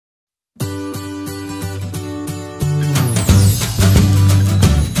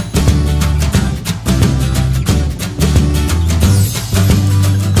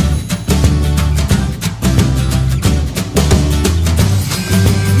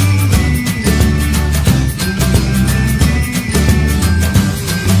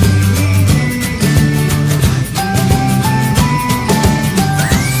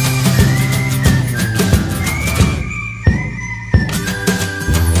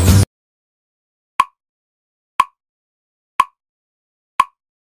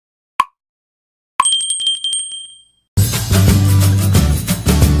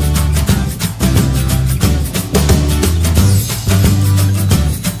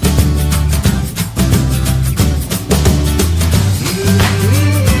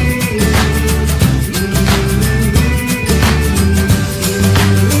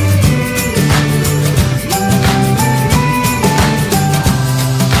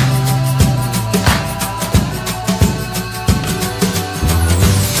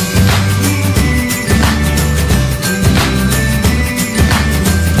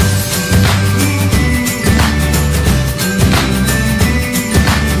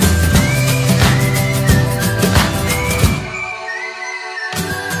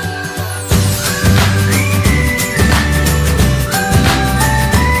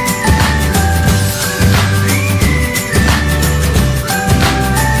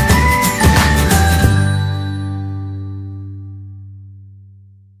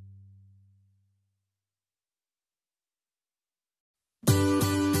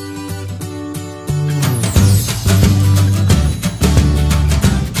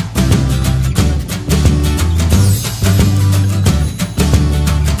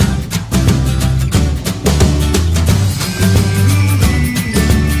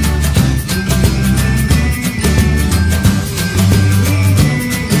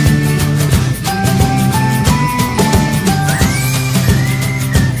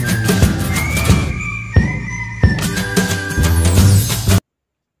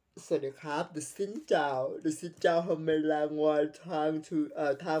the xin chào hôm nay là ngoài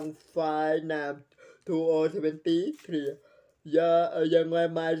thang file nam 2023 giờ ngoài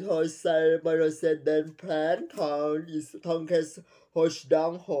mai thôi say bây giờ đến plan thong kes host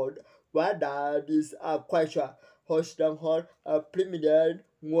down hold what that is a question host down hold a preliminary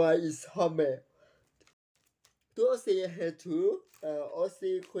ngoài is home tôi sẽ hết thứ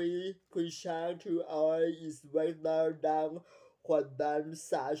aussi khi sáng thứ is right now down hoạt động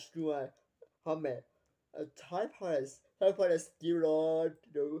xã hội home Thai Paris kilo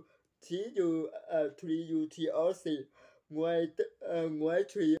thí dụ three UTOC ngoài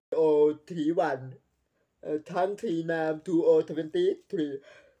three o three one tháng three nam 2023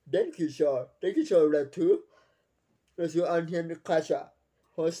 đến khi cho là thứ anh hiện kasha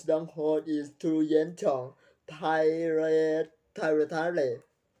host down hold is through yen chong Thai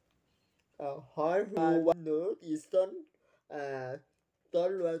hỏi who one note is done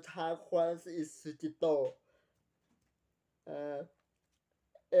Tôn luận thang khoan is to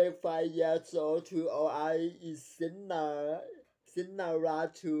if 5 years old to I is sinna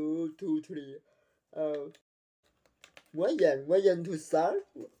to 3 Nguyên nhân to start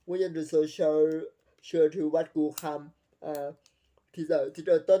nguyên nhân to social sure to whatกูคำที่จ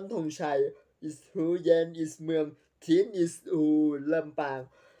ะต้นธงชัย is who yen is เมือง Thin is who ลำปาง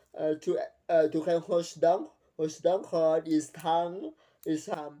to can host down called is ทั้ง is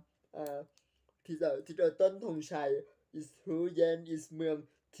ทำที่จะต้นธงชัย is who yen is เมือง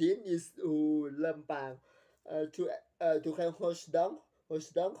Thin is who ลำปาง to can host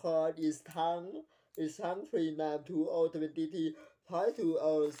down called is ทั้ง free name 2020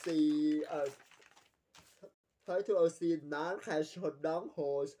 try to see non-cash hold down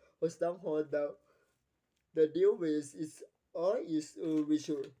host the deal with is all is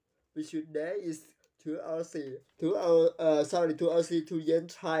visual there is to yen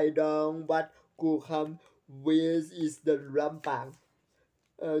try down whatกูคำ with is the ลำปาง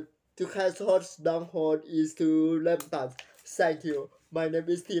to cast hold down hold is to ลำปาง thank you my name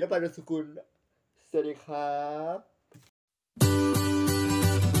is ธีรพันธ์ สกุลสวัสดีครับ